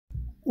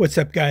What's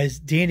up, guys?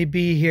 Danny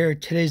B here.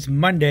 Today's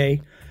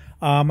Monday.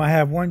 I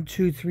have 1,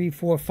 2, 3,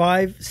 4,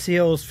 5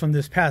 sales from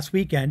this past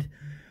weekend.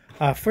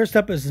 First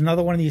up is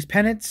another one of these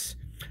pennants.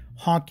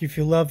 Honk If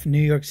You Love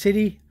New York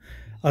City.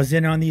 I was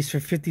in on these for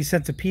 50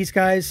 cents a piece,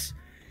 guys.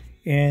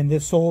 And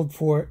this sold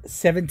for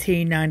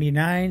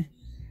 $17.99.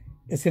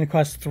 It's going to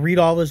cost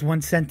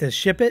 $3.01 to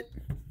ship it.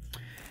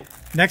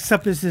 Next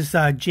up is this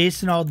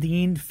Jason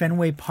Aldean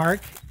Fenway Park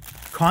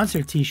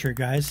concert t-shirt,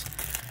 guys.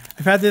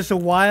 I've had this a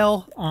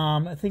while.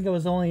 I think I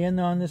was only in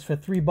on this for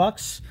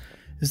 $3.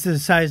 This is a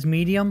size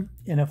medium,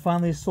 and it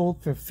finally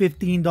sold for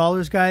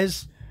 $15,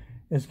 guys.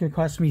 It's going to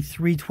cost me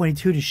 $3.22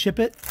 to ship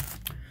it.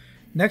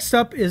 Next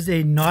up is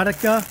a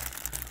Nautica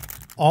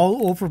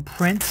all over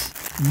print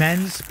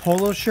men's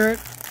polo shirt.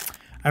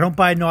 I don't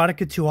buy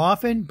Nautica too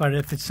often, but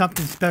if it's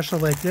something special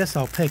like this,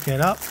 I'll pick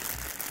it up.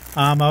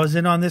 I was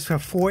in on this for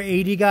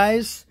 $4.80,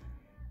 guys,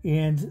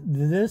 and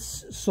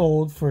this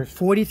sold for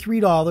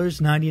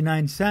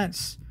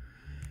 $43.99.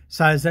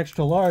 Size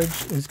extra large.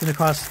 It's going to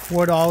cost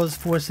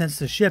 $4.04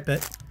 to ship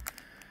it.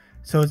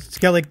 So it's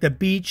got like the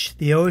beach,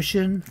 the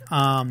ocean.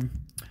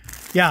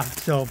 Yeah,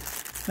 so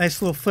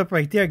nice little flip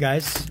right there,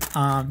 guys.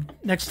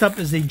 Next up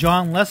is a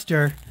John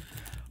Lester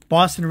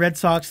Boston Red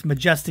Sox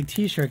Majestic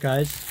t-shirt,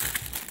 guys.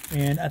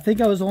 And I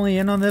think I was only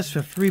in on this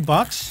for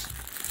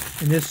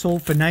 $3. And this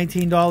sold for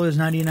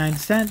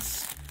 $19.99.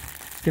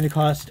 It's going to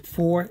cost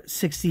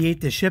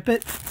 $4.68 to ship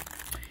it.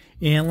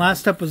 And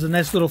last up was a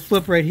nice little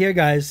flip right here,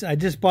 guys. I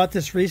just bought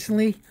this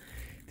recently.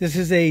 This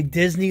is a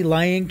Disney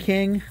Lion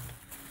King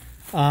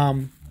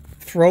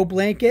throw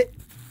blanket.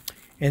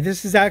 And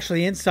this is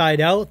actually inside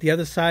out. The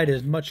other side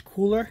is much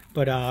cooler.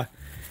 But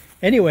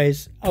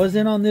anyways, I was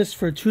in on this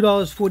for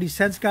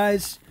 $2.40,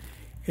 guys.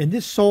 And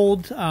this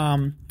sold,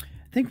 I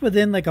think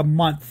within like a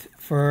month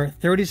for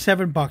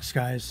 $37,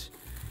 guys.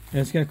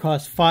 And it's going to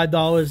cost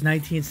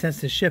 $5.19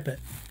 to ship it.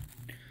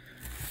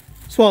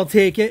 So I'll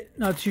take it.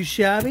 Not too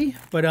shabby.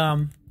 But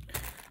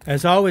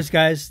as always,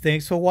 guys,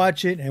 thanks for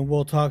watching, and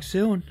we'll talk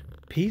soon.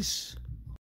 Peace.